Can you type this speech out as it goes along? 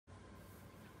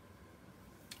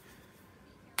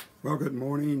Well, good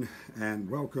morning and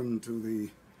welcome to the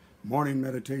Morning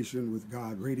Meditation with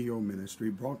God radio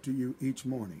ministry, brought to you each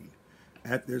morning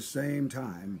at this same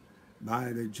time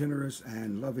by the generous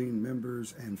and loving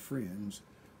members and friends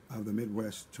of the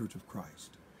Midwest Church of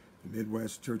Christ. The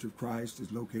Midwest Church of Christ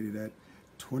is located at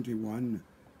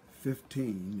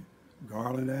 2115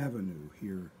 Garland Avenue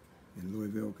here in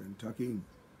Louisville, Kentucky.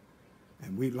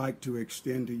 And we'd like to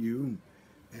extend to you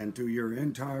and to your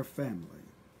entire family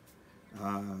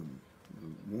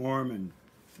warm and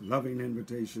loving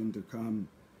invitation to come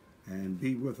and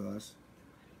be with us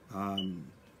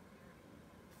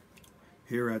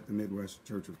here at the Midwest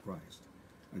Church of Christ.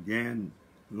 Again,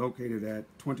 located at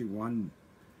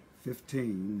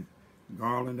 2115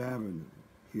 Garland Avenue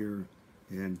here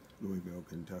in Louisville,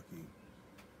 Kentucky.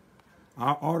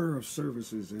 Our order of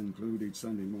services include each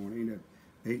Sunday morning at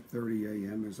 8:30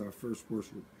 a.m. is our first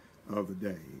worship of the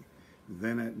day.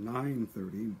 Then at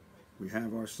 9:30 we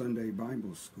have our Sunday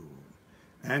Bible school.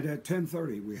 And at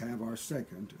 10:30 we have our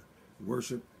second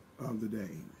worship of the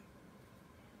day.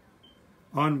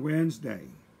 On Wednesday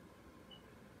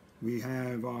we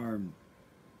have our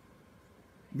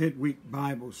midweek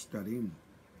Bible study,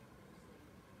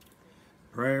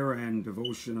 prayer and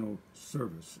devotional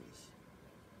services.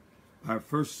 Our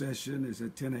first session is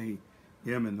at 10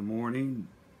 a.m. in the morning,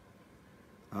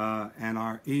 and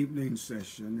our evening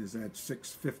session is at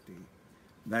 6:50.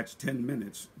 That's 10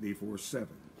 minutes before 7.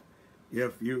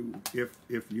 If you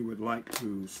would like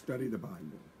to study the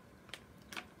Bible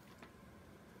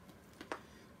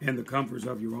in the comforts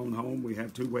of your own home, we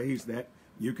have two ways that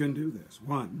you can do this.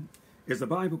 One is the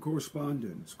Bible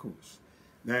correspondence course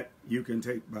that you can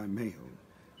take by mail.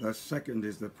 The second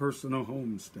is the personal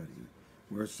home study,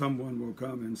 where someone will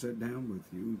come and sit down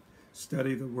with you,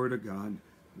 study the Word of God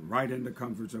right in the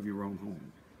comforts of your own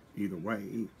home. Either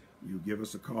way, you give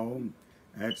us a call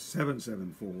at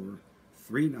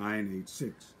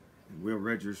 774-3986, and we'll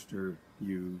register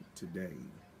you today.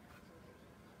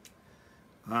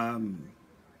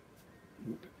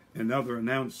 In other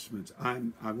announcements, I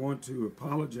want to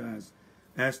apologize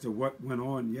as to what went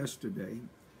on yesterday.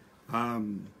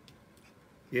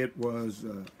 It was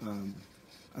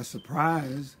a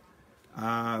surprise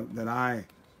that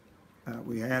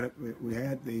we had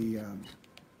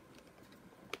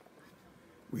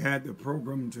the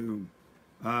program to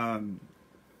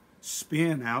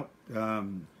spin out,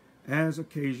 as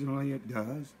occasionally it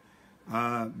does,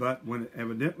 but when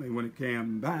it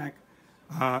came back,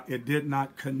 it did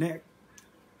not connect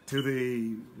to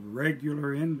the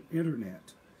regular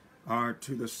internet or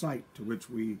to the site to which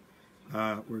we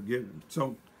were given.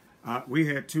 So we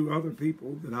had two other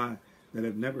people that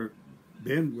have never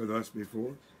been with us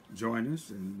before join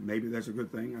us, and maybe that's a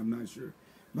good thing, I'm not sure.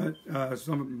 But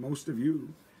most of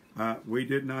you, we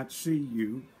did not see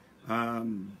you,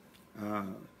 and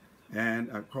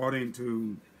according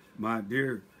to my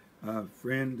dear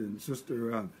friend and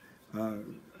sister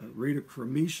Rita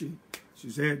Kramishi, she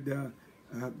said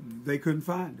they couldn't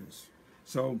find us.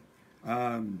 So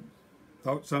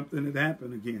thought something had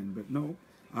happened again, but no,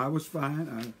 I was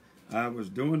fine. I was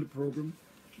doing the program,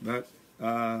 but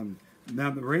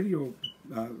now the radio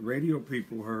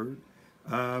people heard,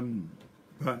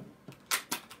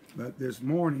 but this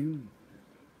morning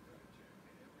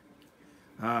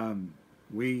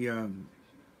we are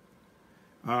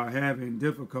having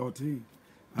difficulty.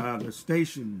 The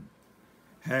station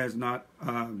has not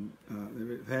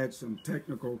they've had some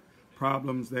technical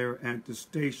problems there at the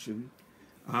station,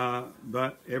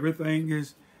 but everything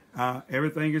is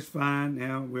fine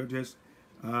now. We'll just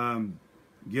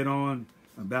get on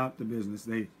about the business.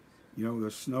 The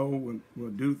snow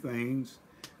will do things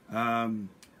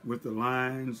with the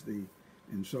lines,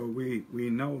 and so we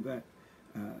know that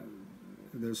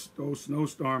this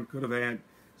snowstorm could have had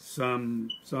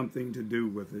something to do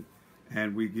with it,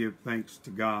 and we give thanks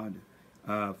to God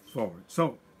for it.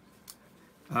 So,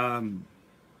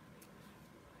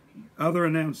 other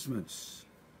announcements: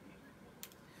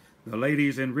 the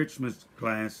ladies' enrichment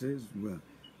classes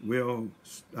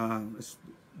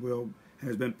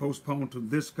has been postponed to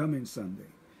this coming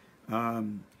Sunday,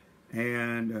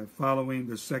 and following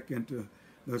the second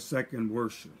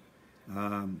worship,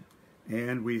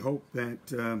 and we hope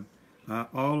that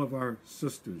all of our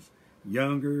sisters,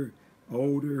 younger,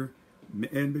 older,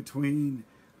 in between,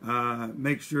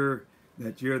 make sure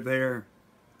that you're there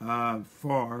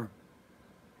for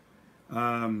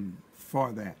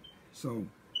that. So,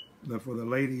 for the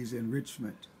ladies'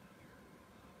 enrichment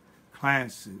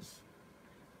classes,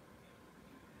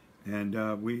 and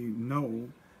we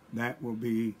know that will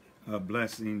be a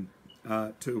blessing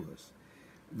to us.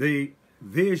 The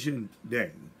Vision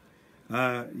Day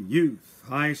youth,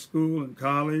 high school and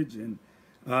college, and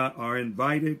are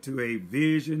invited to a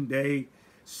Vision Day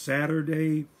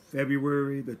Saturday,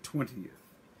 February the 20th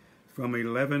from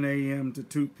 11 a.m. to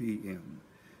 2 p.m.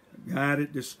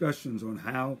 Guided discussions on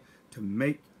how to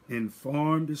make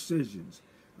informed decisions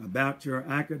about your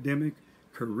academic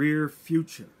career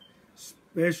future,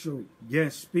 special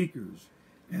guest speakers,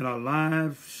 and a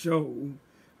live show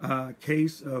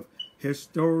case of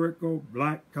historical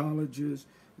black colleges,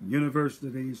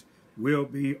 universities will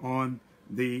be on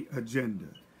the agenda.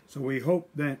 So we hope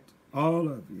that all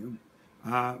of you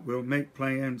will make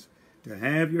plans to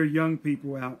have your young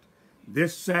people out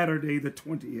this Saturday the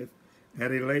 20th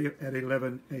at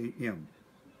 11 a.m.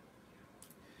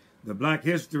 The Black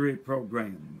History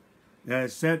program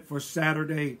is set for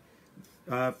Saturday,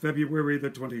 February the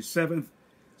 27th,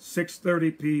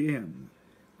 6:30 p.m.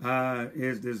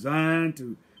 Is designed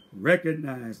to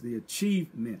recognize the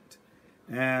achievement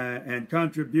and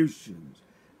contributions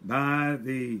by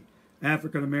the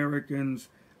African Americans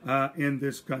in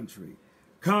this country.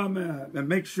 Come and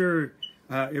make sure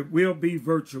it will be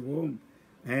virtual,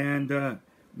 and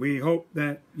we hope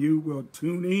that you will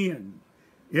tune in.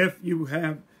 If you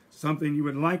have something you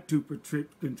would like to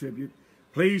contribute,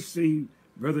 please see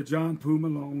Brother John Pooh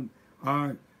Malone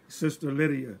or Sister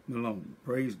Lydia Malone.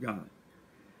 Praise God.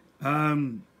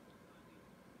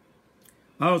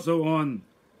 Also on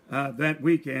that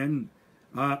weekend,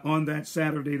 on that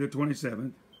Saturday the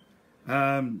 27th,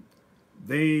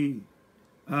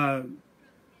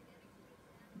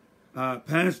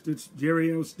 Pastor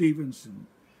Jerry L. Stephenson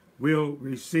will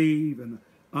receive an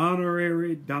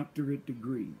honorary doctorate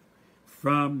degree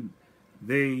from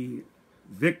the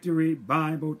Victory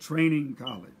Bible Training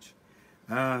College.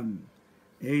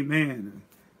 Amen.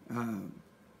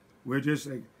 We're just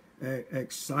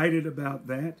excited about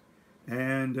that,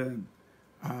 and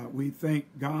we thank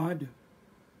God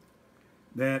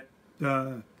that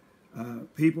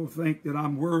people think that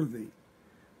I'm worthy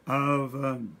of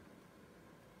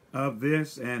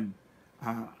this, and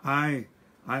I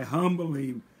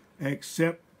humbly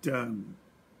accept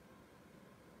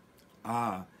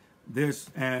this,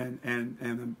 and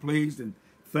I'm pleased and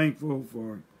thankful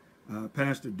for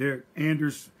Pastor Derek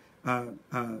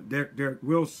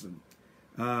Wilson,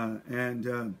 and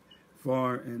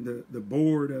the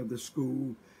board of the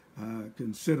school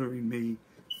considering me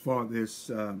for this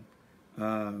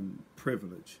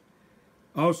privilege.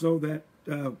 Also, that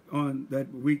on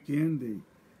that weekend, the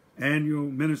annual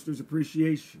Ministers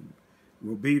Appreciation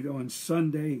will be on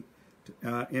Sunday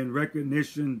in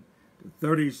recognition to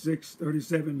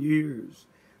 37 years.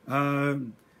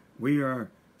 We are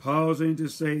pausing to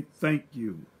say thank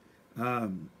you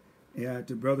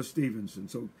to Brother Stephenson.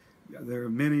 So there are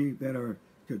many that are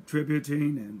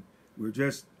contributing, and we're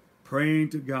just praying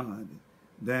to God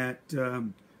that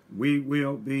we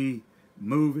will be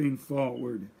moving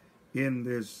forward in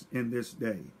this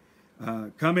day.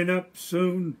 Coming up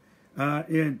soon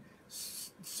in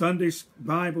Sunday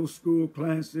Bible school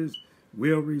classes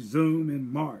will resume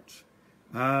in March.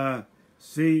 At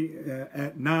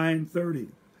 9:30.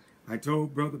 I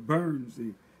told Brother Burns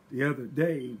the other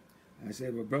day, I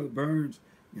said, well, Brother Burns,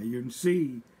 you can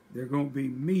see they're going to be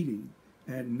meeting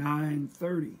at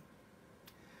 9:30.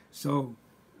 So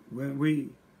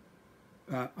when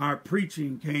our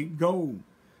preaching can't go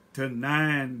to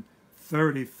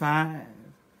 9:35.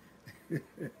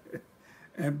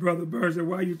 And Brother Burns said,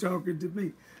 why are you talking to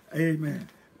me? Amen.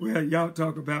 Well, y'all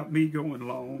talk about me going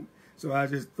long, so I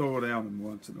just throw it out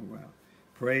once in a while.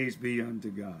 Praise be unto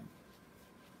God.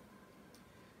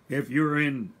 If you're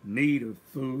in need of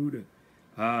food,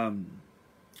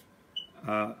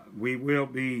 we will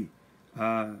be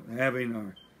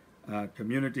having our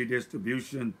community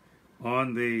distribution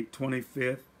on the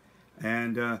 25th,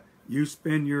 and you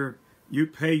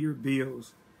pay your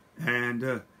bills,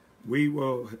 and we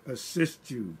will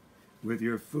assist you with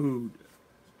your food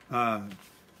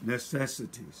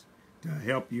necessities to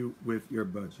help you with your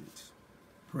budgets.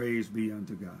 Praise be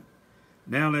unto God.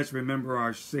 Now let's remember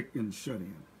our sick and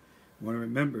shut-in. I want to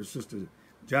remember Sister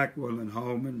Jacqueline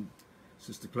Hallman,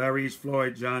 Sister Clarice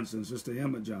Floyd Johnson, Sister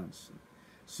Emma Johnson,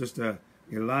 Sister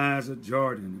Eliza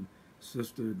Jordan, and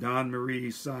Sister Don Marie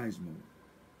Sizemore.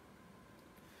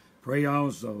 Pray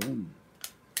also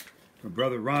for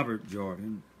Brother Robert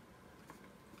Jordan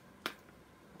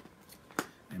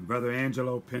and Brother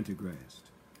Angelo Pendergrast.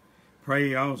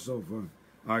 Pray also for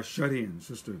our shut-in,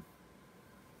 Sister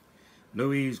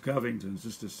Louise Covington,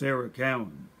 Sister Sarah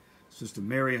Cowan, Sister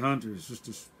Mary Hunter,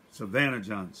 Sister Savannah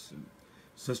Johnson,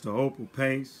 Sister Opal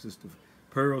Pace, Sister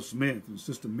Pearl Smith, and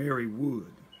Sister Mary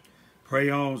Wood. Pray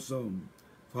also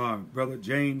for Brother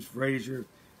James Frazier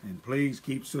And please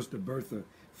keep Sister Bertha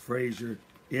Frazier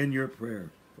in your prayer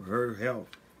for her health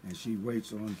as she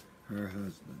waits on her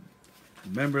husband.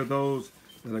 Remember those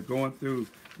that are going through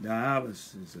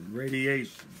dialysis and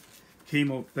radiation,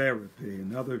 chemotherapy,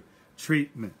 and other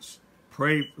treatments.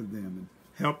 Pray for them and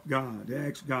help God,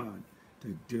 ask God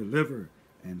to deliver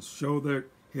and show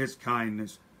his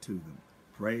kindness to them.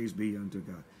 Praise be unto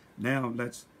God. Now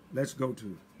let's go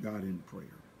to God in prayer.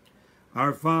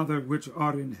 Our Father which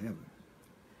art in heaven,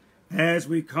 as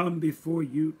we come before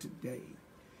you today,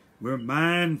 we're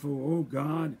mindful, O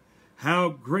God, how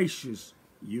gracious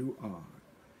you are.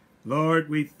 Lord,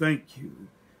 we thank you,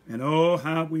 and oh,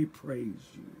 how we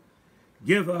praise you.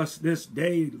 Give us this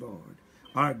day, Lord,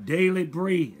 our daily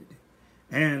bread.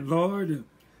 And Lord,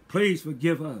 please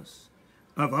forgive us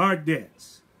of our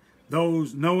debts,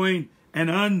 those knowing and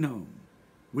unknown.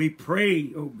 We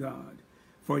pray, O God,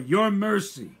 for your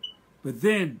mercy. But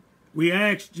then we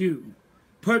asked you,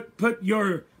 put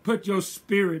your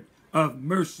spirit of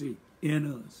mercy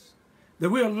in us, that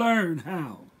we'll learn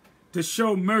how to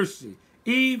show mercy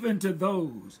even to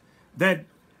those that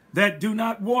do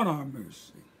not want our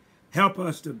mercy. Help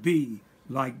us to be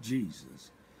like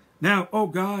Jesus. Now, oh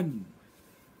God,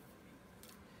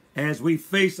 as we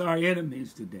face our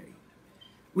enemies today,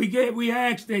 we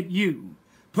ask that you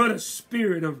put a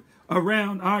spirit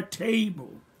around our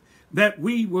table, that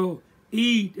we will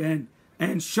eat and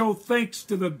show thanks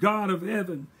to the God of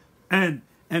heaven, and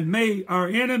may our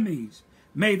enemies,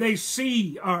 may they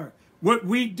see what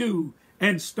we do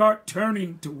and start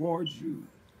turning towards you.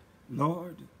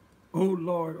 Lord, oh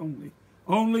Lord,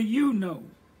 only you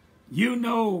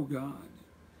know, God.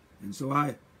 And so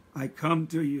I come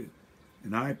to you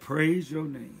and I praise your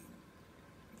name.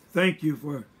 Thank you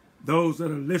for those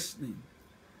that are listening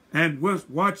and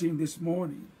watching this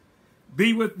morning.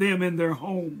 Be with them in their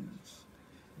homes.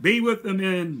 Be with them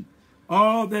in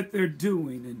all that they're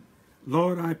doing. And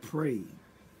Lord, I pray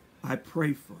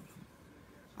for them.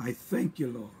 I thank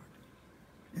you, Lord,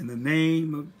 in the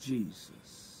name of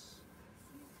Jesus.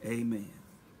 Amen.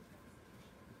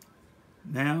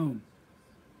 Now,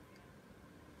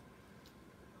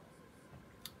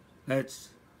 let's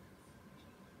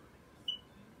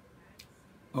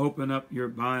open up your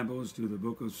Bibles to the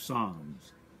book of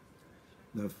Psalms,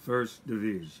 the first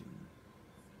division.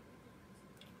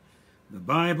 The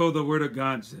Bible, the Word of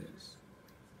God says,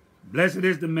 "Blessed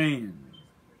is the man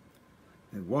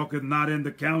that walketh not in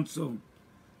the counsel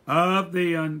of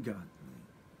the ungodly,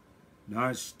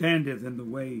 nor standeth in the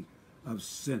way of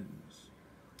sinners,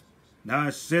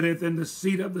 nor sitteth in the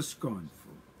seat of the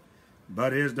scornful,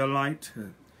 but his delight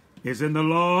is in the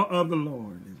law of the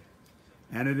Lord,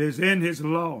 and it is in his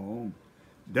law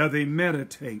doth he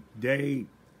meditate day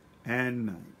and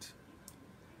night.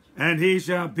 And he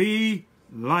shall be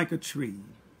like a tree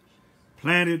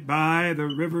planted by the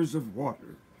rivers of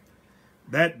water,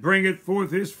 that bringeth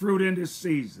forth his fruit in his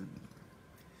season.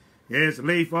 His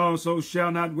leaf also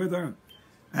shall not wither,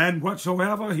 and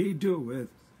whatsoever he doeth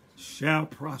shall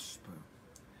prosper.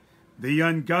 The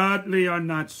ungodly are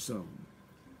not so,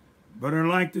 but are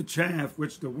like the chaff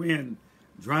which the wind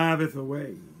driveth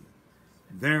away.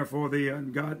 Therefore the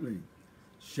ungodly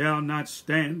shall not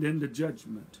stand in the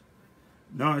judgment,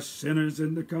 nor sinners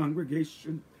in the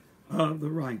congregation of the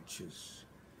righteous.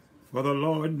 For the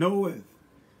Lord knoweth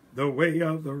the way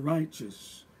of the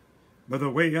righteous, but the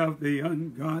way of the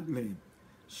ungodly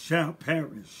shall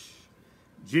perish."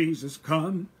 Jesus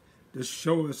come to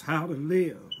show us how to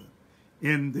live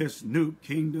in this new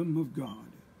kingdom of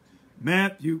God.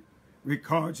 Matthew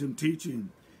records him teaching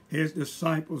his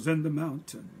disciples in the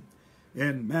mountain.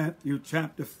 In Matthew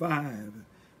chapter 5,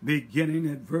 beginning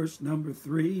at verse number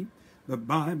 3, the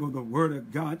Bible, the Word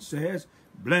of God says,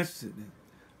 "Blessed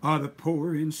are the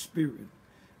poor in spirit.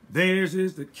 Theirs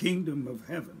is the kingdom of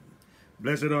heaven.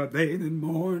 Blessed are they that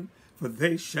mourn, for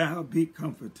they shall be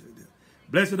comforted.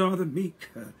 Blessed are the meek,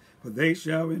 for they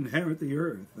shall inherit the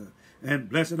earth. And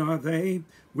blessed are they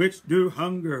which do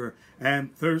hunger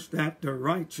and thirst after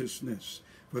righteousness,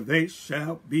 for they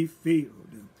shall be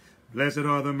filled. Blessed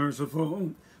are the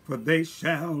merciful, for they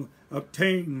shall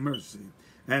obtain mercy.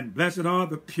 And blessed are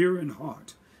the pure in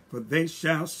heart, for they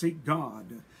shall see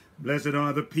God. Blessed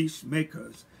are the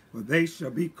peacemakers, for they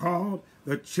shall be called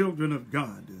the children of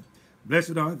God.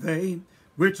 Blessed are they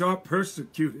which are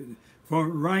persecuted for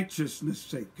righteousness'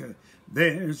 sake.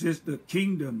 Theirs is the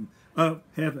kingdom of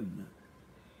heaven.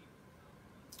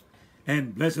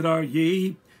 And blessed are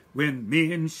ye when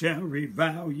men shall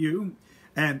revile you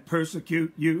and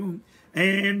persecute you,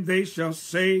 and they shall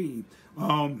say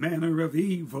all manner of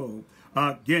evil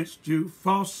against you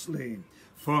falsely.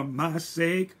 For my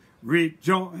sake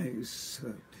rejoice,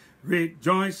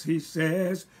 Rejoice, he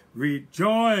says,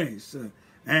 rejoice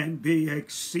and be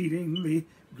exceedingly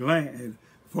glad,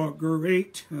 for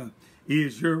great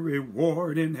is your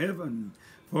reward in heaven.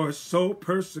 For so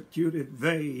persecuted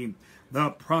they the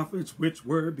prophets which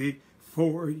were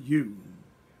before you.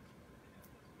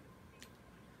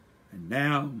 And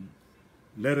now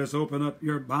let us open up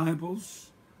your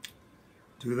Bibles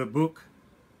to the book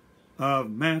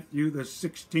of Matthew, the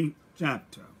 16th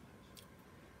chapter,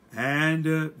 and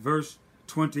verse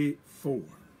 24.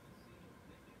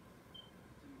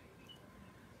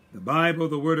 The Bible,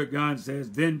 the Word of God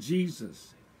says, Then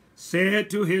Jesus said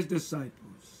to his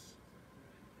disciples,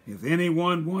 If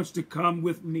anyone wants to come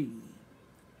with me,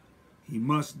 he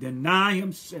must deny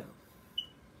himself,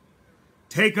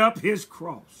 take up his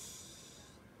cross,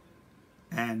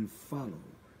 and follow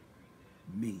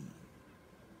me.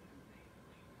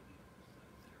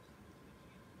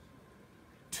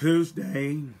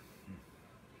 Tuesday,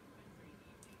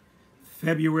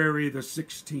 February the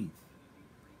 16th,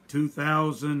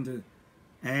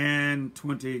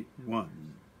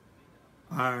 2021,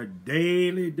 our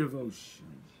daily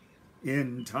devotion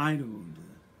entitled,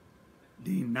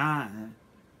 Deny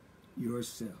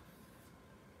Yourself.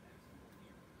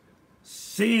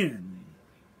 Sin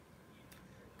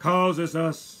causes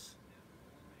us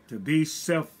to be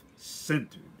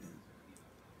self-centered,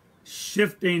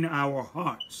 shifting our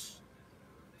hearts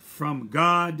from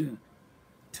God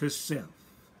to self.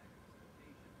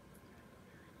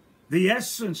 The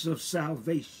essence of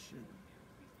salvation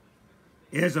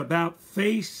is about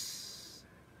faith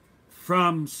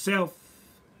from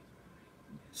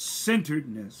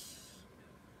self-centeredness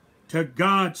to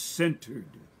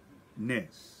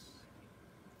God-centeredness.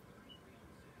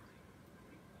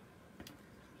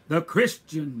 The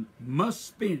Christian must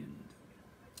spend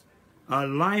a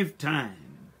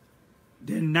lifetime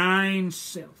denying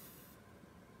self.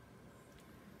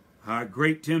 Our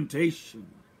great temptation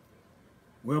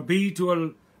will be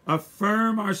to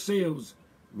affirm ourselves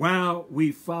while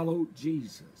we follow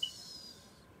Jesus.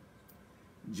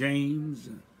 James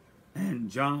and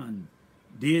John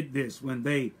did this when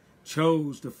they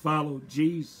chose to follow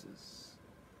Jesus,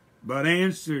 but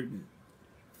answered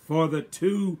for the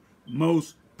two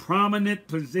most prominent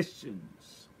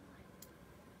positions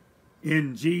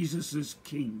in Jesus'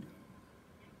 kingdom.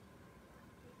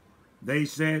 They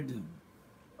said,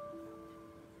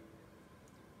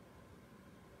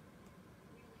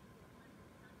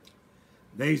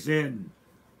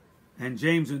 and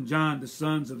James and John, the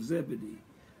sons of Zebedee,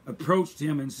 approached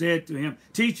him and said to him,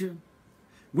 Teacher,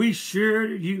 we desire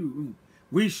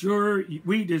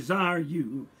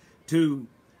you to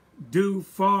do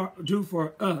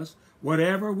for us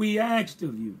whatever we asked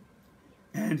of you.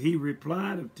 And he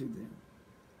replied to them,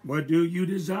 What do you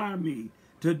desire me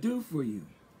to do for you?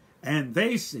 And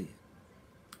they said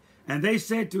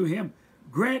to him,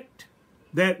 Grant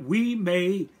that we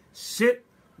may sit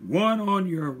one on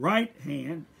your right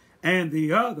hand and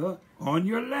the other on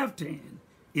your left hand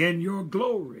in your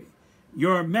glory,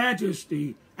 your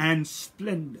majesty and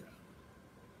splendor.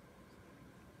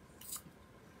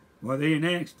 Well, they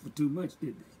didn't ask for too much,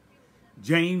 did they?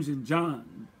 James and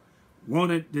John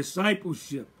wanted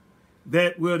discipleship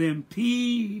that would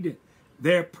impede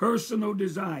their personal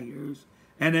desires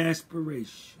and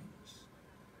aspirations.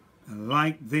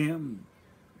 Like them,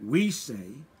 we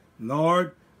say,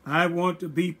 Lord, I want to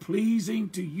be pleasing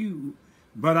to you,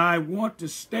 but I want to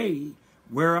stay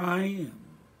where I am.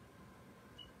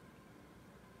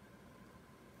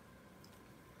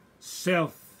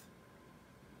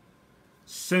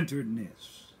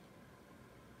 Self-centeredness.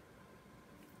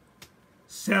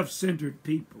 Self-centered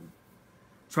people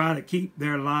try to keep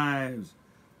their lives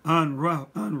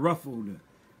unruffled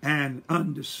and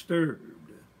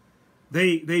undisturbed.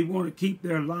 They want to keep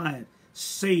their lives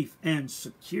safe and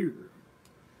secure.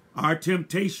 Our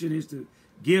temptation is to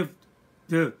give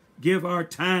our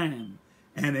time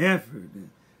and effort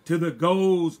to the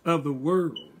goals of the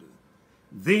world.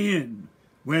 Then,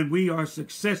 when we are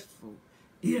successful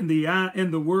in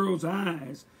the world's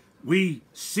eyes, we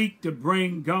seek to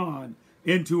bring God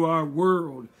into our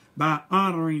world by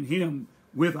honoring him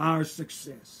with our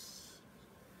success.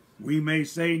 We may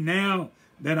say, now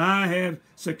that I have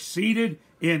succeeded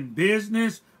in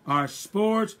business or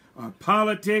sports or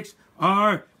politics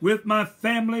or with my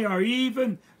family or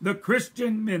even the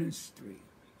Christian ministry,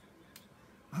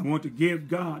 I want to give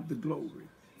God the glory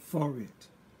for it.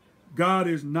 God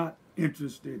is not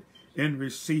interested in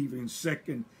receiving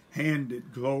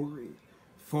second-handed glory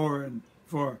for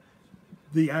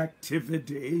the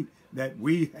activity that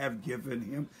we have given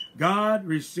him. God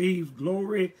receives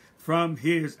glory from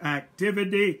his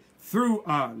activity through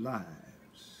our lives.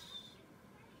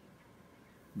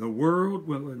 The world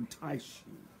will entice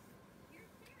you.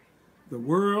 The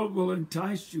world will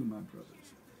entice you, my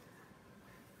brothers,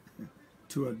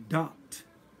 to adopt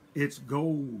its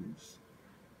goals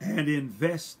and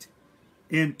invest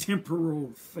in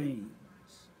temporal things.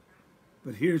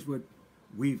 But here's what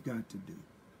we've got to do.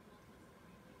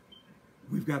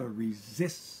 We've got to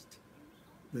resist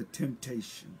the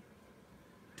temptation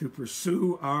to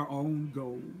pursue our own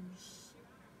goals,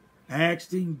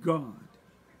 asking God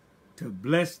to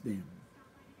bless them.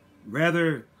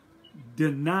 Rather,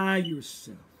 deny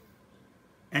yourself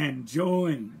and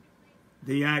join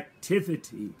the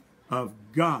activity of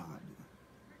God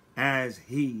as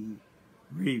He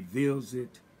reveals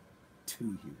it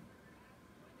to you.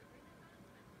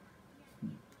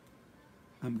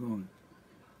 I'm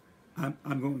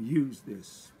going to use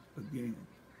this again.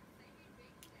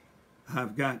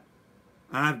 I've got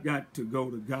to go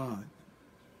to God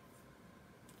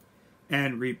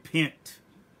and repent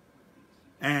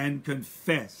and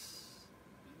confess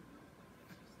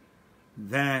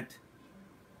that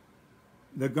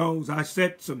the goals, I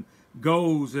set some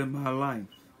goals in my life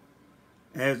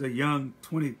as a young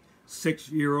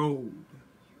 26-year-old.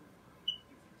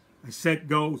 I set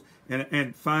goals,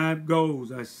 and 5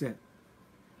 goals I set.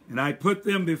 And I put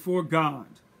them before God.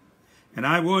 And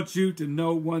I want you to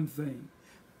know one thing.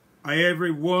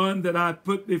 Every one that I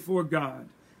put before God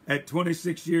at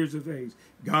 26 years of age,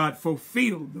 God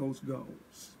fulfilled those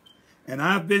goals. And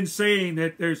I've been saying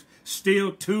that there's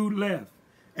still 2 left.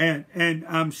 And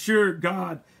I'm sure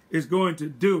God is going to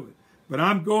do it. But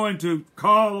I'm going to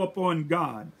call upon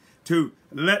God to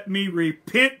let me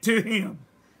repent to Him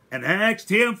and ask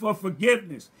Him for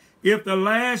forgiveness. If the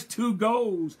last 2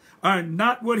 goals are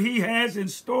not what He has in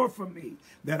store for me,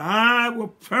 that I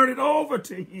will turn it over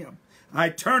to Him. I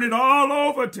turn it all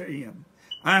over to Him.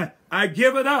 I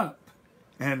give it up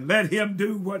and let Him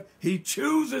do what He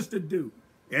chooses to do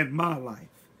in my life.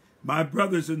 My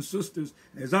brothers and sisters,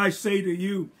 as I say to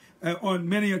you on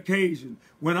many occasions,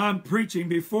 when I'm preaching,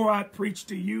 before I preach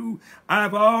to you,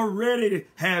 I've already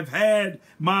have had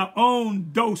my own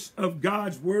dose of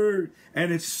God's word,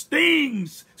 and it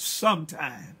stings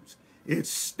sometimes. It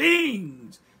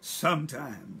stings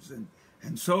sometimes.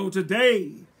 And so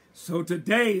today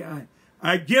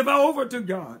I give over to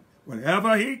God.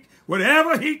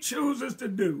 Whatever he chooses to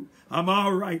do, I'm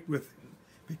all right with Him,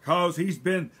 because He's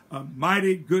been a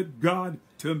mighty good God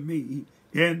to me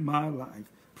in my life.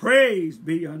 Praise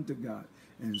be unto God.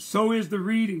 And so is the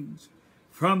readings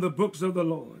from the books of the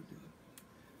Lord.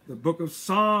 The book of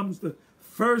Psalms, the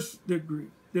first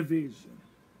division.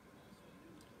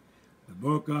 The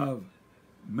book of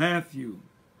Matthew,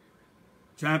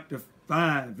 chapter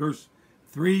 5, verse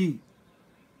 3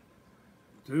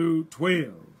 through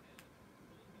 12.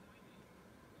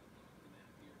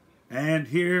 And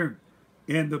here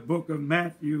in the book of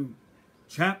Matthew,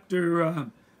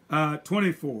 chapter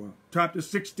 24, chapter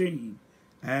 16,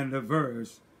 and the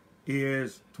verse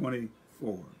is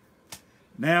 24.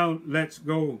 Now let's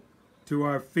go to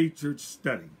our featured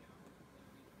study,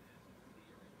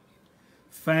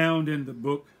 found in the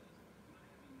book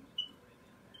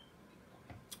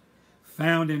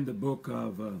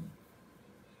of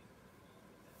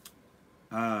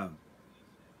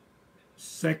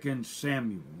 2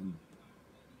 Samuel.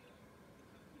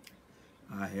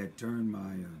 I had turned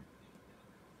my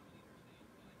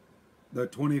the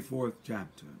 24th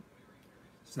chapter.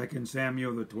 2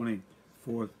 Samuel, the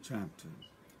 24th chapter.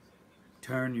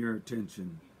 Turn your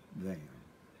attention there.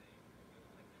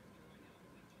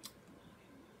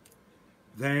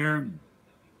 There,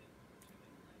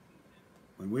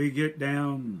 when we get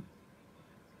down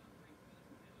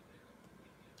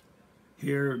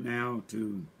here now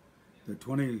to the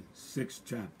 26th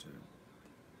chapter,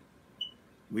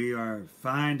 we are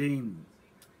finding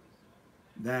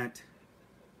that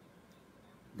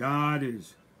God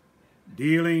is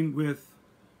dealing with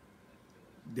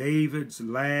David's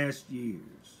last years.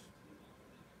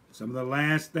 Some of the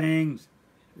last things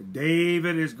that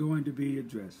David is going to be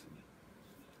addressing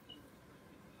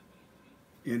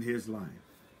in his life.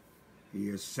 He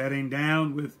is sitting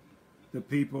down with the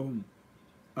people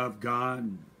of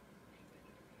God,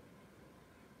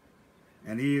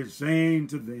 and he is saying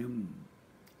to them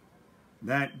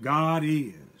that God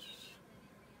is,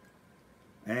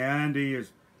 and he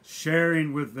is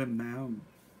sharing with them now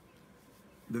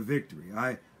the victory.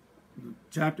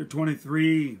 Chapter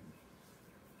 23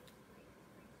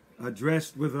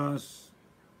 addressed with us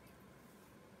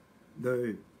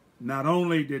not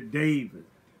only did David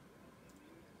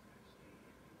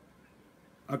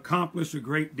accomplish a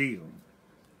great deal,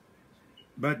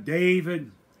 but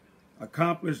David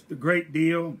accomplished a great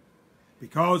deal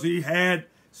because he had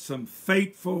some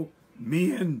faithful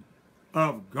men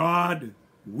of God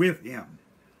with him.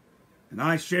 And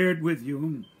I shared with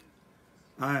you,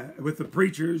 with the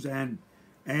preachers and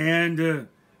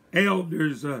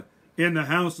elders in the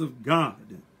house of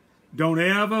God, don't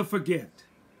ever forget.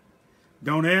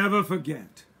 Don't ever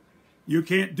forget. You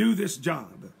can't do this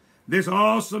job, this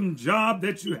awesome job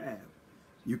that you have.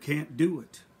 You can't do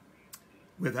it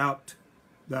without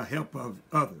the help of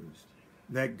others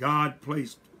that God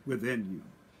placed within you.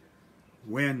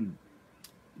 When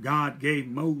God gave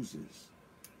Moses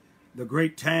the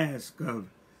great task of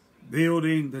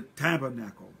building the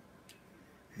tabernacle,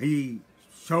 he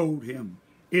showed him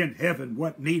in heaven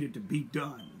what needed to be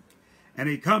done. And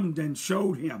he come and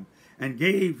showed him and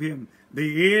gave him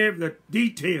the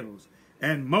details.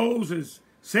 And Moses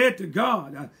said to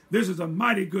God, this is a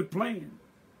mighty good plan.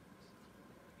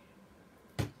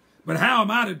 But how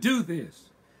am I to do this?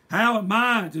 How am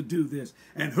I to do this?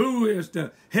 And who is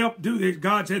to help do this?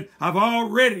 God said, I've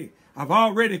already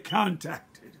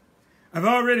contacted. I've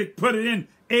already put it in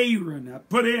Aaron. I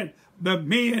put in the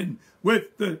men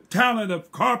with the talent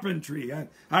of carpentry.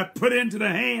 I put into the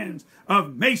hands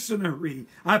of masonry.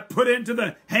 I put into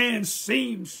the hands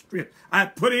seamstress. I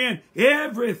put in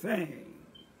everything.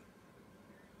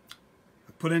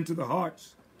 I put into the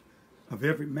hearts of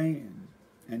every man.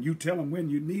 And you tell them when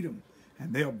you need them,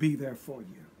 and they'll be there for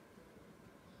you.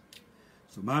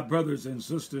 So my brothers and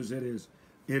sisters, it is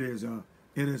a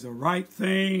right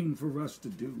thing for us to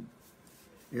do,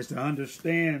 is to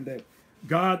understand that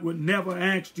God would never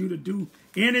ask you to do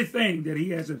anything that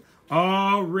he hasn't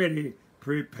already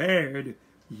prepared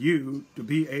you to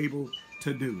be able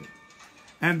to do it.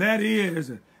 And that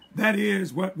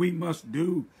is what we must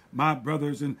do, my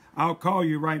brothers. And I'll call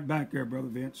you right back there, Brother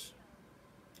Vince.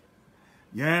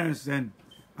 Yes, and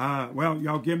well,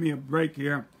 y'all give me a break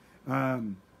here.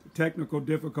 Technical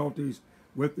difficulties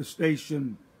with the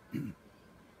station,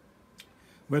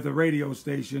 with the radio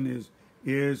station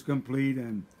is complete,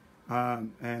 and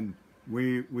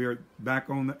we are back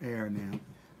on the air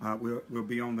now. We'll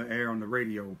be on the air on the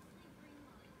radio.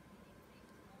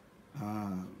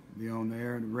 Be on the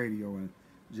air on the radio in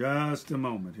just a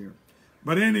moment here.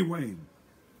 But anyway,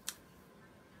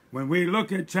 when we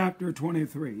look at chapter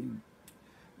 23,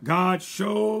 God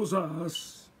shows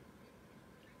us,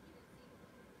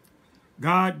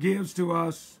 God gives to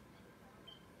us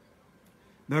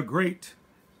the great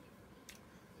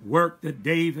work that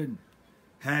David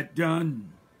had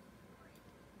done.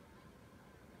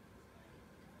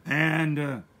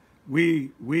 And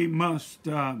we must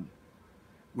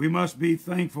be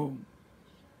thankful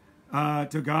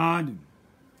to God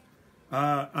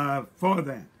for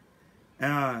that.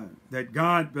 That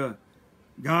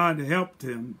God helped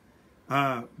him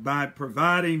by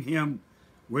providing him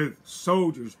with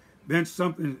soldiers. Then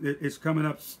something is coming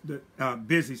up, the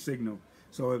busy signal,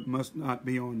 so it must not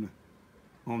be on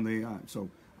the so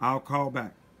I'll call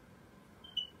back.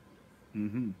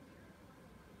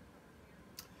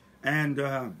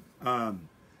 And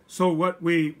so what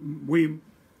we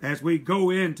as we go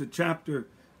into chapter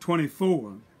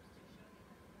 24,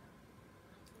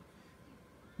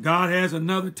 God has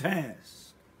another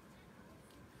task.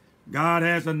 God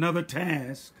has another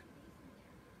task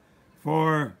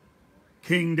for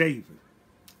King David.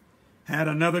 Had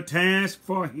another task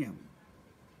for him.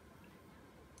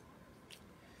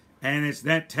 And it's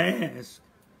that task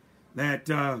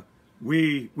that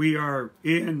we are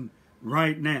in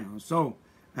right now. So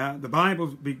the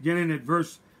Bible's beginning at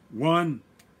verse 1.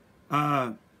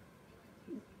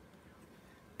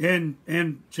 In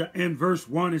verse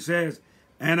 1 it says,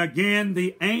 and again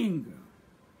the anger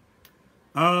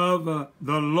of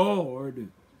the Lord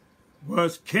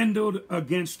was kindled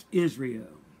against Israel,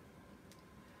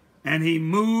 and he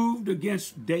moved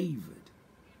against David.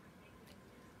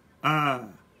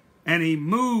 And he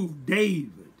moved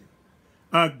David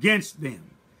against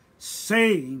them,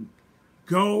 saying,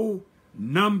 go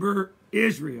number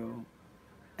Israel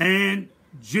and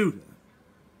Judah.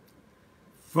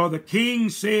 For the king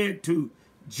said to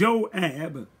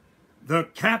Joab, the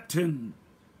captain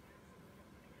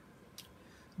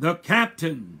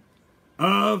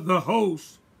of the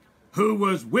host who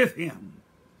was with him,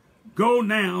 go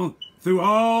now through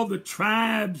all the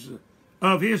tribes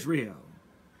of Israel,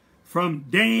 from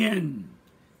Dan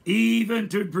even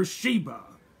to Beersheba,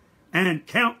 and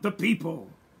count the people,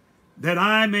 that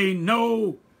I may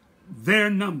know their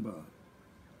number.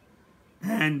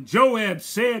 And Joab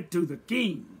said to the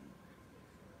king,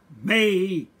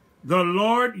 may the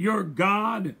Lord your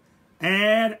God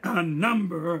add a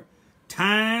number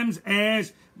times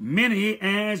as many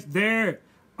as there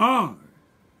are,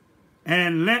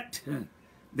 and let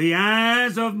the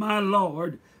eyes of my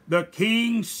Lord, the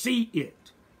king, see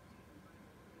it.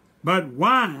 But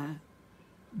why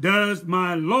does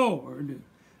my Lord,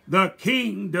 the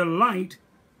king, delight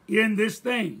in this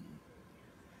thing?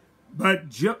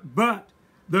 But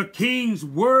the king's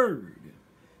word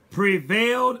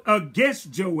prevailed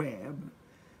against Joab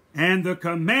and the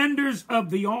commanders of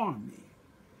the army.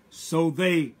 So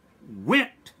they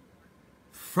went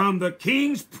from the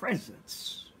king's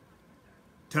presence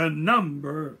to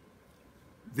number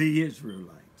the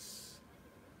Israelites.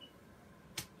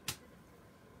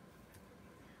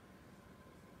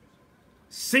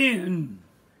 Sin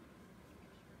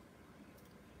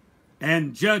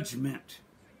and judgment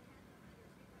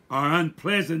are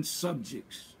unpleasant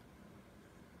subjects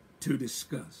to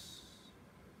discuss.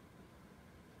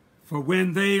 For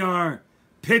when they are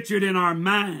pictured in our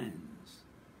minds,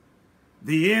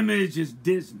 the image is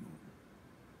dismal.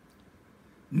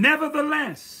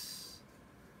 Nevertheless,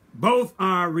 both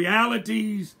are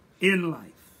realities in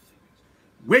life.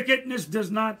 Wickedness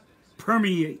does not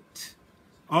permeate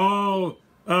all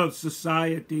of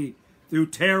society through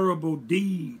terrible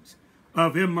deeds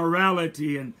of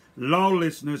immorality and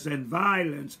lawlessness and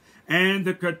violence, and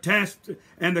the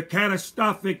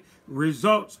catastrophic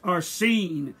results are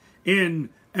seen in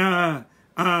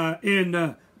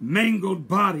mangled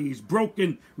bodies,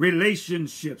 broken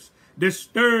relationships,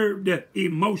 disturbed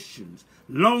emotions,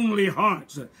 lonely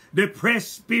hearts,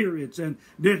 depressed spirits, and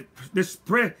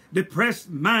depressed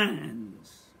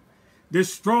minds.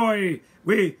 It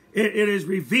is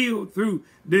revealed through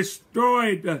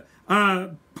destroyed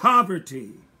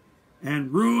poverty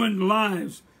and ruined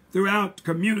lives throughout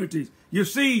communities. You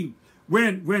see,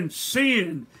 when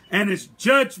sin and its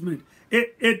judgment,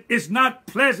 it's not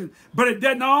pleasant, but it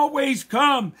doesn't always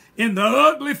come in the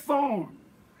ugly form.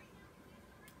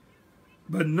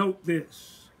 But note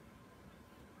this: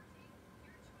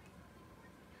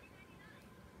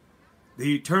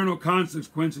 the eternal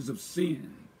consequences of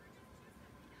sin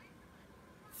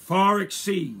far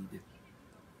exceed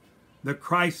the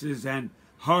crises and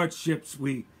hardships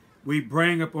we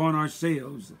bring upon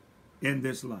ourselves in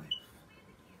this life.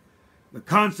 The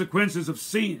consequences of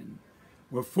sin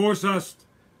will force us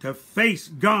to face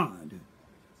God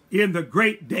in the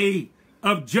great day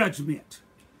of judgment.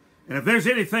 And if there's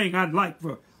anything I'd like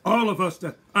for all of us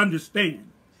to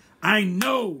understand, I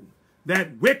know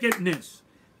that wickedness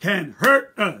can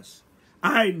hurt us.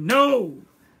 I know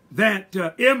that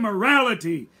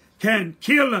immorality can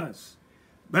kill us.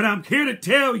 But I'm here to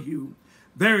tell you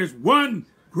there is one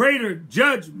greater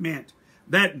judgment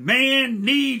that man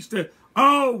needs to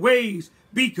always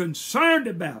be concerned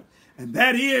about. And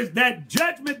that is that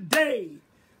judgment day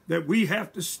that we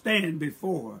have to stand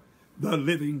before the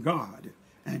living God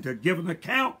and to give an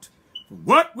account for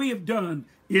what we have done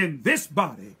in this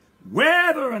body,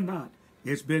 whether or not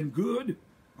it's been good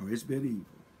or it's been evil.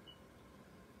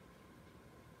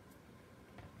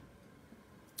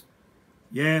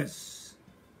 Yes,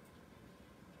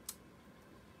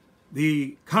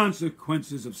 the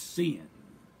consequences of sin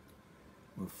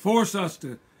will force us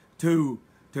to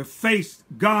face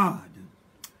God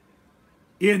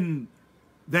in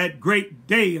that great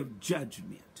day of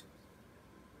judgment.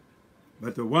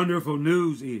 But the wonderful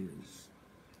news is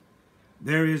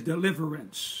there is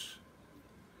deliverance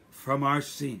from our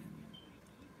sin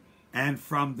and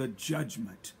from the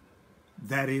judgment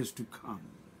that is to come.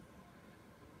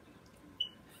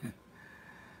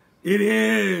 It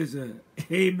is,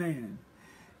 amen,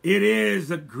 it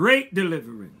is a great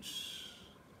deliverance.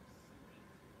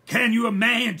 Can you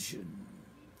imagine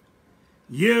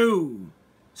you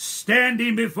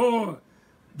standing before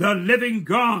the living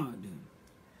God,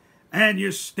 and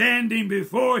you're standing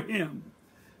before him,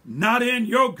 not in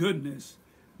your goodness,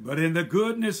 but in the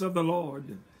goodness of the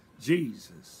Lord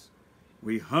Jesus?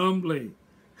 We humbly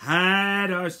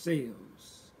hide ourselves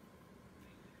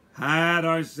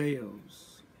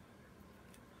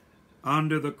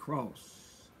under the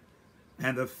cross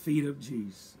and the feet of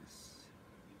Jesus,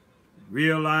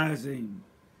 realizing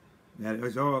that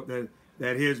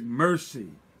his mercy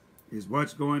is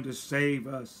what's going to save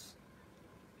us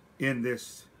in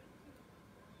this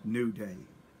new day.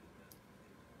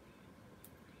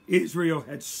 Israel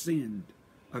had sinned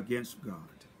against God.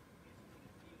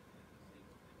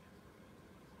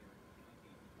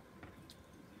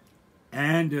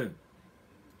 And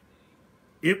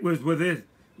it was with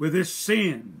this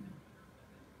sin,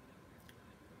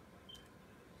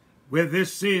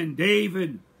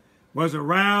 David was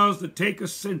aroused to take a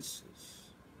census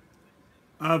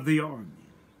of the army.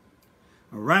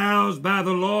 Aroused by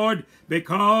the Lord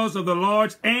because of the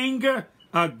Lord's anger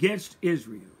against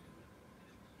Israel.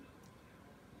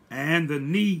 and the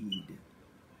need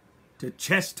to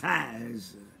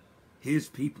chastise his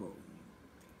people.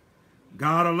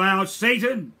 God allowed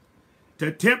Satan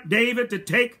to tempt David to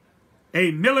take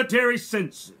a military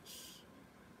census,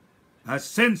 a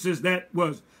census that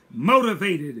was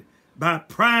motivated by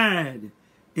pride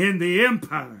in the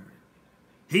empire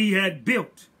he had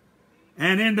built,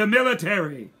 and in the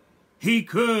military he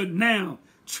could now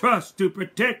trust to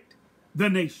protect the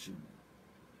nation.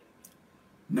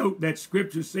 Note that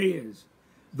Scripture says,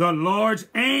 the Lord's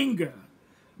anger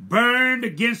burned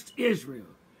against Israel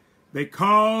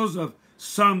because of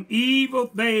some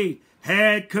evil they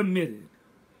had committed.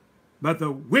 But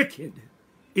the wicked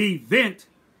event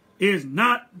is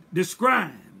not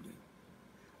described.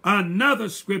 Another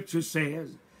Scripture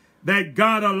says that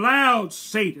God allowed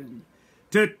Satan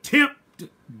to tempt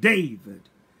David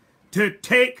to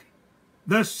take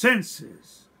the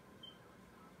census.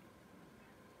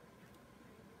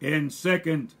 In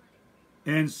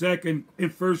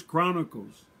First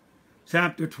Chronicles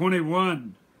chapter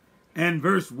 21 and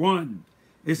verse 1,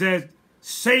 it says,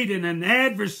 Satan, an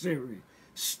adversary,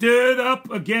 stood up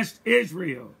against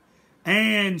Israel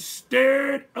and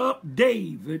stirred up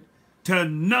David to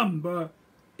number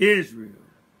Israel.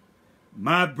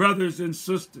 My brothers and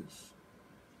sisters,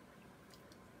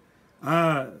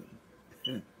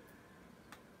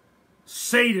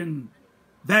 Satan's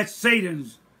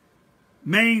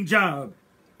main job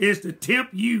is to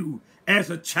tempt you as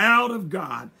a child of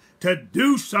God to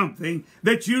do something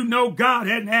that you know God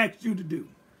hadn't asked you to do.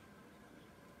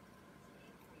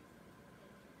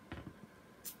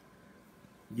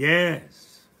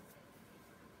 Yes.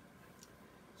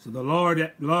 So the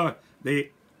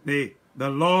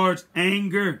Lord's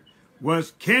anger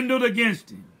was kindled against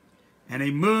him, and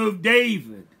he moved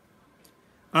David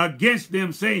against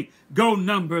them, saying, go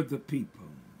number the people.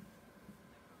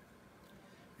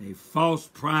 A false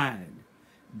pride.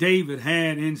 David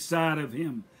had inside of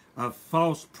him a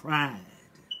false pride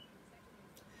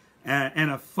and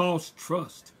a false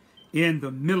trust in the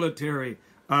military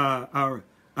that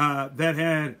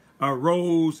had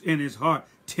arose in his heart,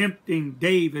 tempting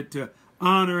David to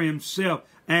honor himself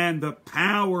and the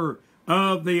power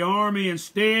of the army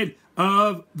instead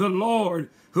of the Lord,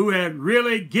 who had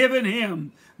really given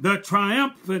him the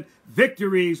triumphant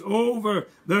victories over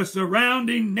the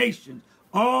surrounding nations.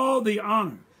 All the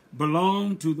honor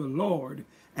belonged to the Lord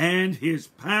and his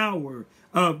power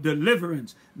of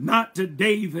deliverance, not to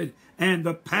David and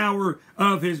the power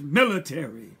of his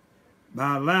military.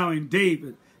 By allowing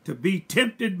David to be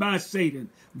tempted by Satan,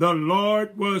 the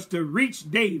Lord was to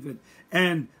reach David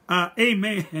and,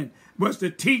 was to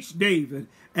teach David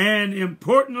an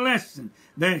important lesson,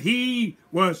 that he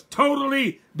was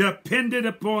totally dependent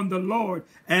upon the Lord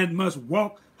and must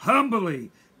walk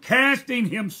humbly, casting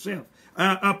himself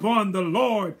upon the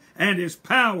Lord and his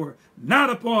power, not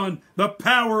upon the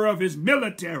power of his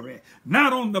military,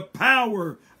 not on the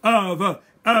power of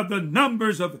the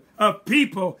numbers of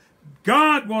people.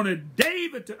 God wanted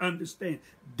David to understand,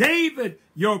 David,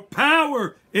 your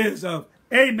power is of,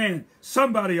 amen.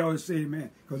 Somebody ought to say amen,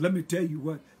 because let me tell you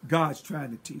what God's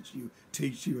trying to teach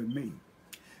you and me.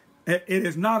 It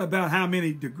is not about how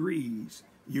many degrees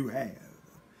you have.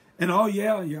 And oh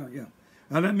yeah.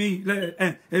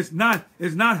 It's not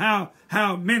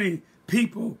how many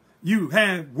people you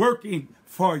have working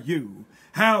for you,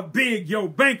 how big your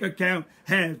bank account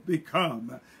has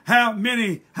become, how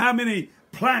many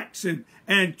plaques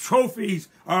and trophies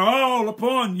are all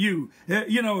upon you.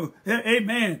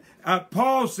 Amen.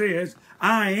 Paul says,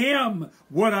 I am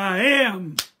what I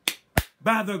am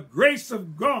by the grace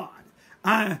of God.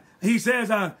 He says,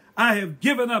 I have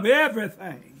given up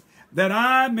everything that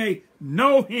I may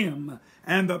know him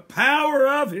and the power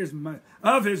of his might.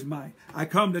 I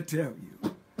come to tell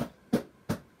you.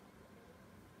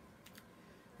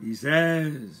 He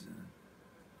says,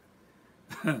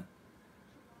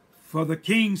 for the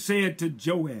king said to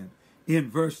Joab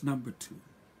in verse number 2.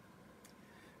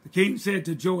 The king said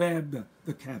to Joab,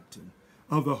 the captain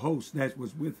of the host that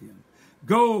was with him,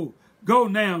 go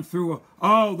now through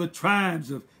all the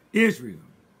tribes of Israel.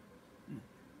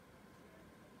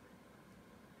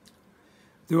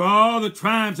 Through all the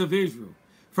tribes of Israel,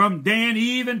 from Dan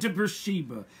even to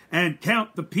Beersheba, and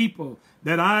count the people,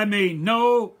 that I may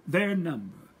know their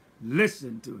number.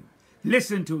 Listen to him.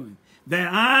 Listen to him. That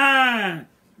I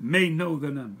may know the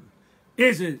number.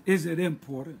 Is it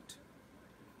important?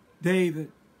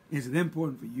 David, is it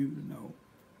important for you to know?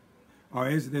 Or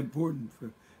is it important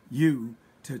for you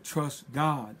to trust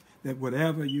God that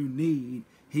whatever you need,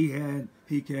 he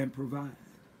can provide?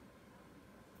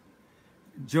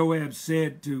 Joab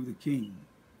said to the king,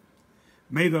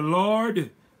 may the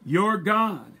Lord your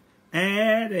God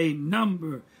add a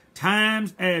number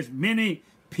times as many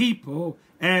people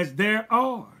as there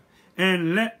are,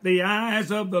 and let the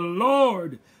eyes of the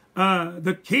Lord,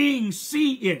 the King,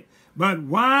 see it. But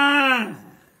why?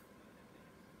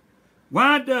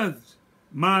 Why does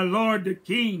my Lord the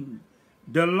King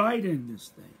delight in this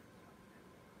thing?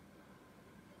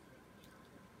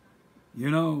 You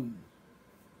know,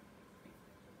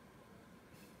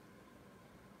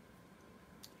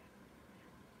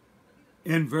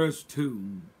 in verse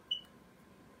 2,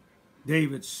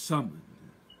 David summoned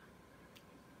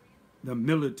the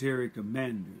military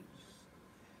commanders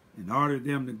and ordered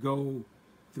them to go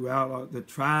throughout the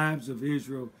tribes of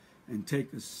Israel and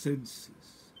take a census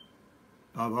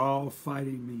of all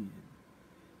fighting men.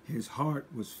 His heart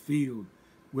was filled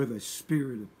with a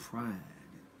spirit of pride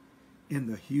in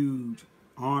the huge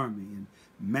army and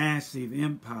massive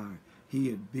empire he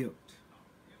had built.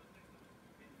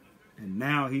 And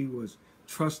now he was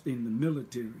trusting the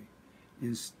military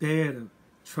instead of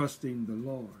trusting the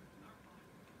Lord.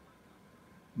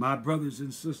 My brothers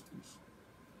and sisters,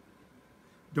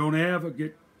 don't ever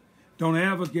get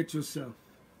yourself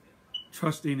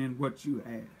trusting in what you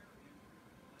have.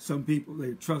 Some people,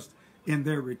 they trust in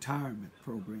their retirement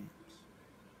programs.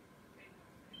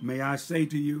 May I say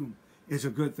to you, it's a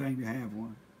good thing to have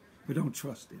one, but don't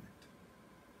trust in it.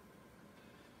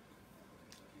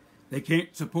 They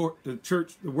can't support the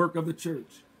church, the work of the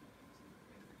church.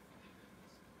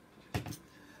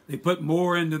 They put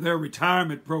more into their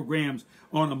retirement programs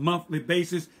on a monthly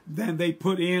basis than they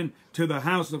put into the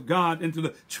house of God, into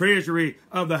the treasury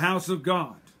of the house of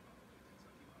God.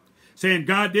 Saying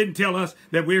God didn't tell us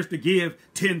that we're to give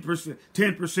 10%.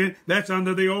 10%, that's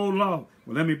under the old law.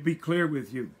 Well, let me be clear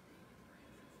with you.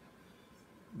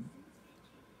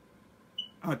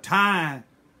 A tithe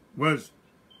was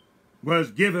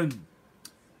given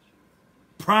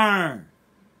prior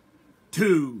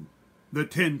to the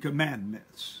 10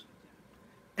 Commandments.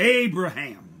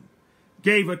 Abraham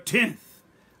gave a tenth,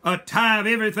 a tithe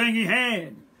of everything he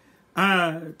had,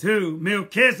 to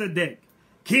Melchizedek,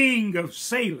 king of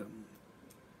Salem.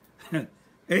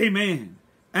 Amen.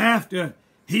 After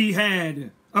he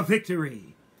had a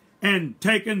victory and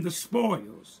taken the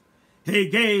spoils, he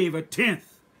gave a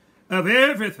tenth of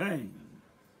everything.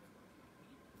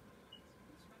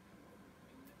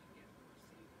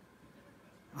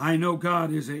 I know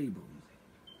God is able.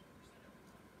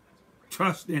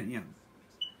 Trust in him.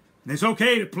 And it's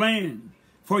okay to plan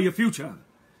for your future,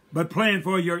 but plan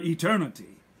for your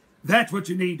eternity. That's what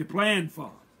you need to plan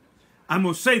for. I'm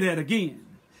going to say that again.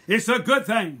 It's a good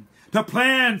thing to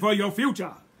plan for your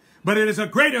future, but it is a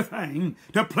greater thing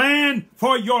to plan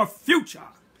for your future.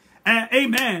 And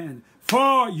amen.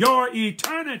 For your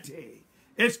eternity.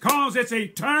 It's because it's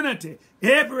eternity.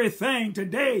 Everything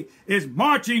today is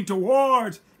marching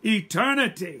towards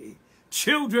eternity.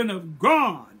 Children of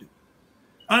God,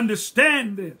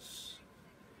 understand this.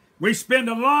 We spend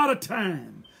a lot of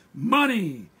time,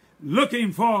 money,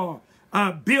 looking for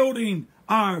building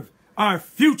our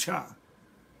future,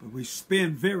 but we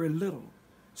spend very little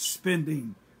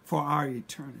spending for our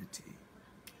eternity.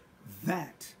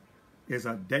 That is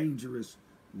a dangerous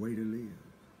way to live.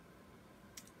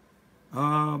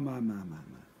 Oh, my.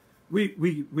 We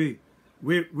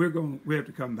have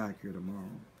to come back here tomorrow.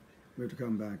 We have to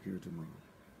come back here tomorrow.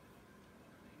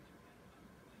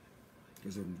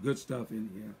 There's some good stuff in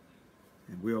here,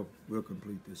 and we'll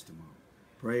complete this tomorrow.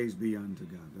 Praise be unto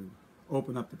God. We'll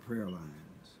open up the prayer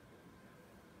lines.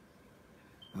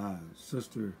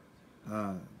 Sister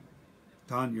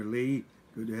Tanya Lee,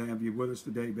 good to have you with us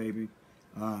today, baby.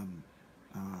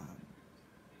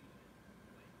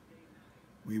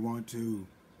 We want to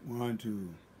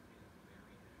Jim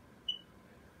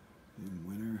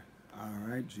Winter. All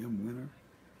right, Jim Winter.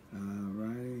 All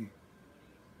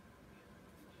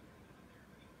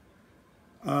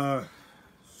righty.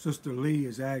 Sister Lee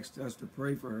has asked us to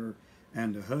pray for her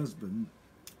and the husband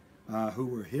who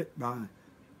were hit by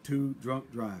 2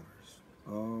 drunk drivers.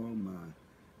 Oh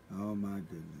my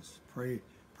goodness.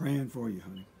 Praying for you,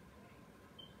 honey.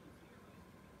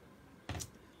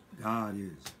 God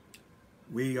is.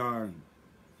 We are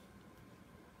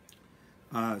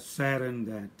saddened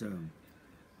that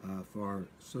for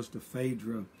Sister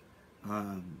Phaedra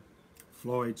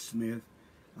Floyd Smith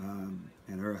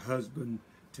and her husband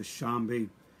Tashambi,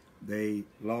 they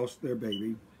lost their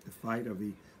baby, the fight of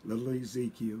the little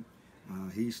Ezekiel.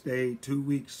 He stayed 2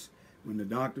 weeks when the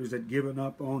doctors had given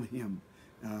up on him.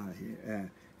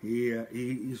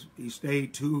 He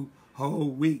stayed 2 whole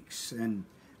weeks and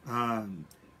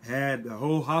had the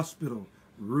whole hospital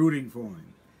rooting for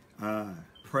him.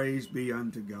 Praise be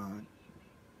unto God.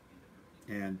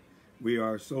 And we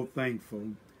are so thankful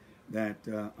that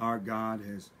our God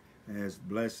has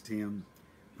blessed him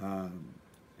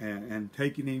and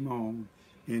taken him on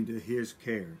into his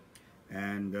care.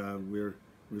 And we're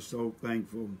so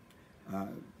thankful.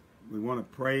 We want to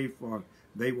pray for,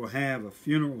 they will have a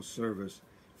funeral service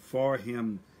for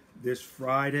him this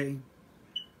Friday.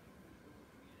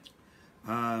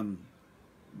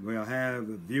 We'll have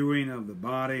a viewing of the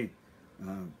body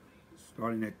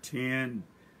starting at 10,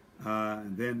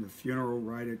 and then the funeral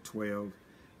right at 12.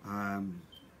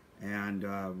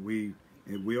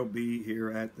 It will be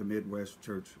here at the Midwest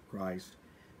Church of Christ.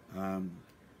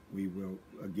 We will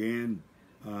again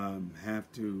have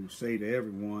to say to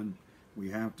everyone, we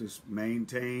have to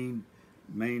maintain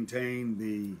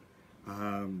the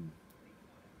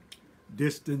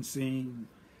distancing,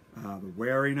 the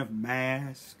wearing of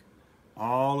masks.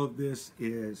 All of this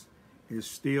is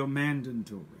still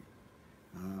mandatory,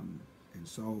 and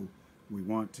so we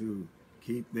want to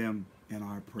keep them in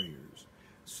our prayers.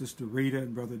 Sister Rita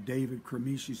and Brother David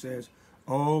Kremishi says,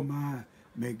 "Oh my,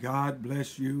 may God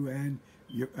bless you and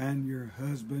your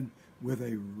husband with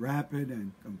a rapid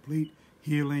and complete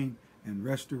healing and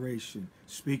restoration."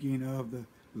 Speaking of the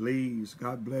Lees,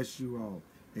 God bless you all.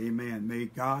 Amen. May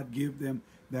God give them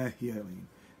that healing.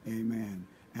 Amen.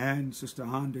 And Sister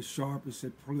Honda Sharp has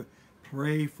said,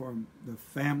 pray for the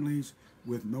families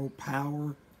with no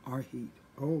power or heat.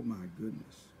 Oh my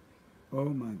goodness. Oh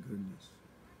my goodness.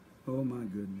 Oh my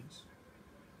goodness.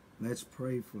 Let's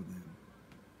pray for them.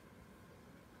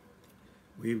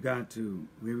 We've got to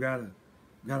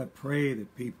pray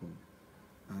that people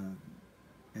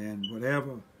and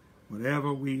whatever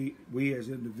we as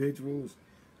individuals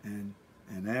and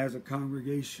as a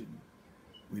congregation,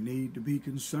 we need to be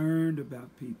concerned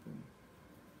about people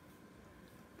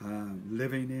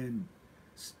living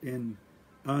in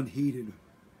unheated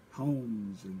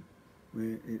homes and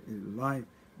life.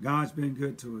 God's been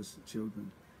good to us,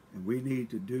 children, and we need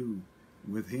to do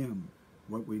with him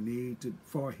what we need to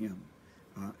for him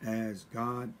as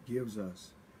God gives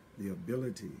us the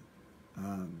ability.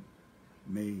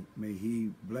 May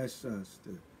he bless us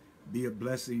to be a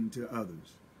blessing to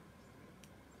others.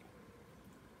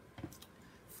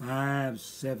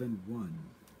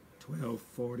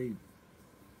 571-1240.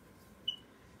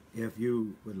 If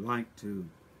you would like to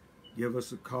give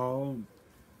us a call,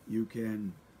 you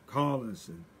can call us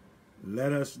and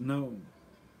let us know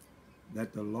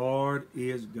that the Lord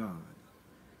is God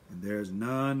and there is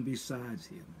none besides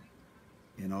him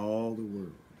in all the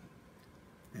world.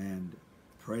 And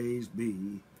praise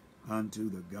be unto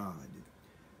the God.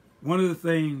 One of the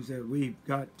things that we've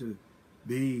got to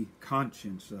be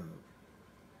conscious of,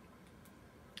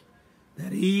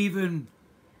 that even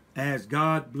as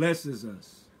God blesses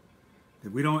us,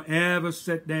 that we don't ever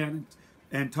sit down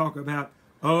and talk about,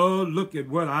 oh, look at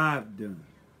what I've done.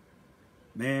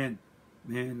 Man,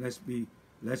 let's be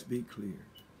clear.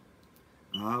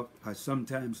 I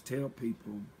sometimes tell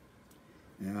people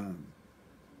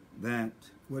that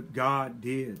what God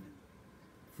did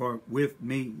with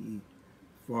me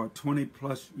for 20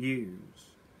 plus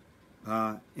years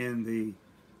in the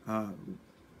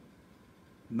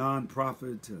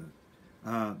nonprofit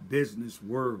business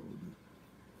world,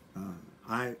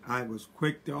 I was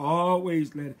quick to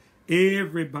always let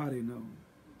everybody know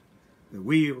that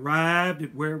we arrived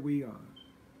at where we are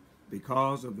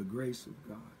because of the grace of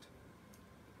God.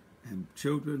 And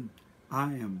children,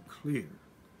 I am clear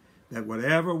that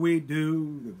whatever we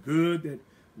do, the good that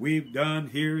we've done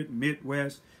here at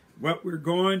Midwest, what we're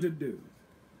going to do,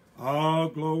 all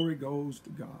glory goes to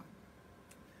God.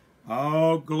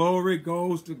 All glory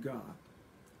goes to God.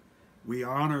 We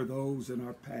honor those in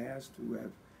our past who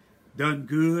have done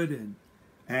good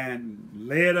and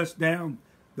led us down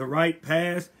the right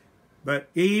path, but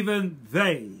even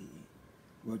they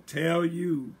will tell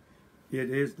you it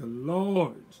is the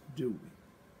Lord's doing.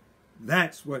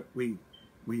 That's what we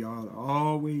ought to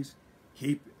always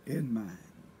keep in mind.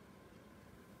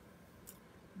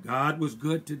 God was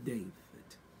good to David.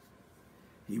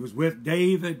 He was with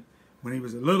David when he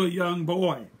was a little young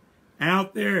boy,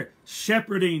 out there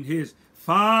shepherding his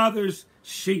father's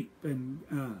sheep and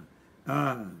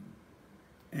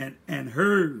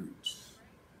herds.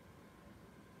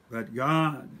 But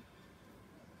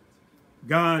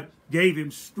God gave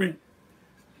him strength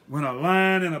when a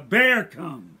lion and a bear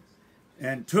come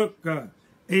and took,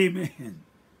 amen,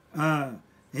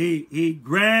 he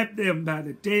grabbed them by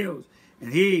the tails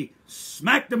and he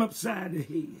smacked them upside the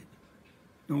head.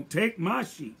 Don't take my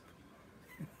sheep.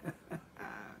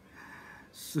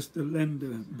 Sister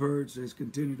Linda Bird says,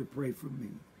 continue to pray for me.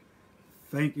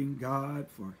 Thanking God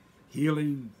for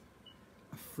healing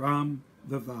from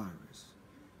the virus.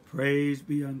 Praise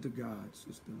be unto God,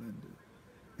 Sister Linda.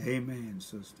 Amen,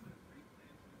 sister.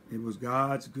 It was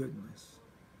God's goodness,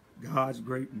 God's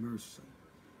great mercy.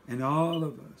 And all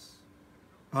of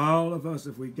us,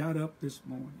 if we got up this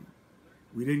morning,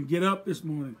 we didn't get up this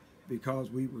morning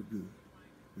because we were good.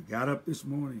 We got up this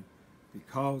morning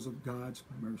because of God's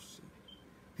mercy.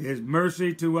 His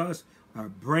mercy to us are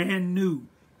brand new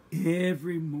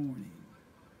every morning.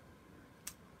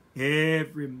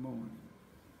 Every morning.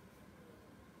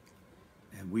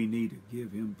 And we need to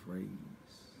give him praise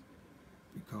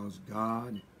because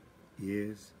God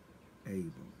is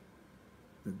able.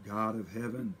 The God of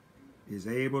heaven is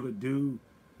able to do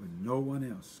what no one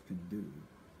else can do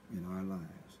in our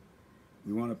lives.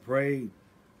 We want to pray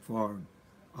for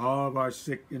all of our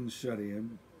sick and shut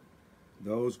in,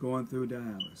 those going through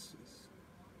dialysis,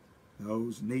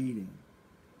 those needing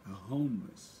a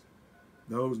homeless,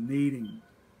 those needing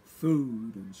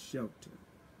food and shelter.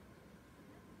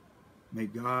 May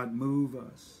God move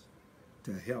us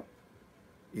to help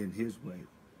in his way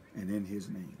and in his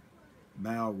name.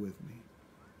 Bow with me.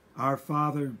 Our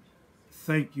Father,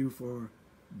 thank you for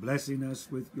blessing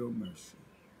us with your mercy.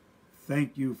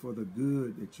 Thank you for the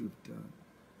good that you've done.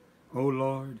 O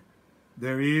Lord,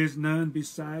 there is none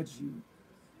besides you.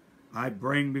 I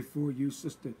bring before you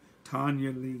Sister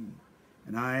Tanya Lee,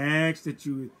 and I ask that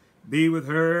you would be with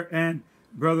her and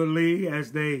Brother Lee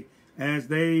as they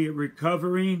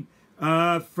recovering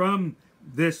from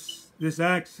this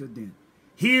accident.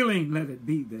 Healing, let it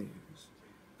be theirs.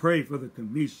 Pray for the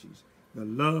Kamishis, the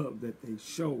love that they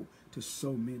show to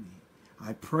so many.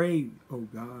 I pray, oh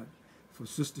God, for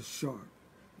Sister Sharp,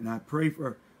 and I pray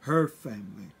for her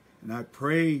family, and I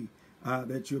pray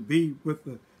that you'll be with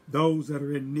those that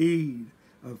are in need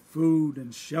of food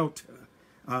and shelter.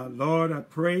 Lord, I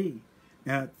pray,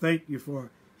 thank you for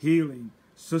healing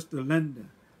Sister Linda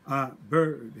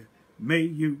Bird. May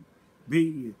you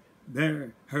be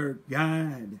there, her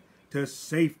guide to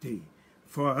safety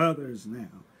for others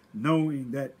now,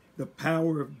 knowing that the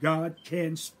power of God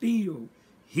can still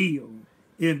heal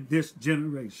in this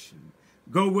generation.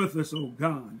 Go with us, oh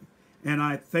God, and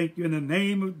I thank you in the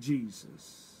name of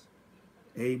Jesus.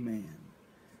 Amen.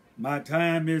 My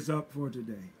time is up for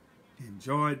today.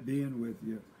 Enjoyed being with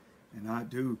you, and I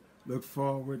do look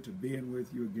forward to being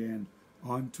with you again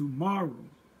on tomorrow.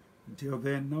 Until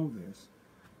then, know this: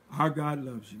 our God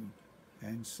loves you,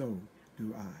 and so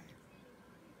do I.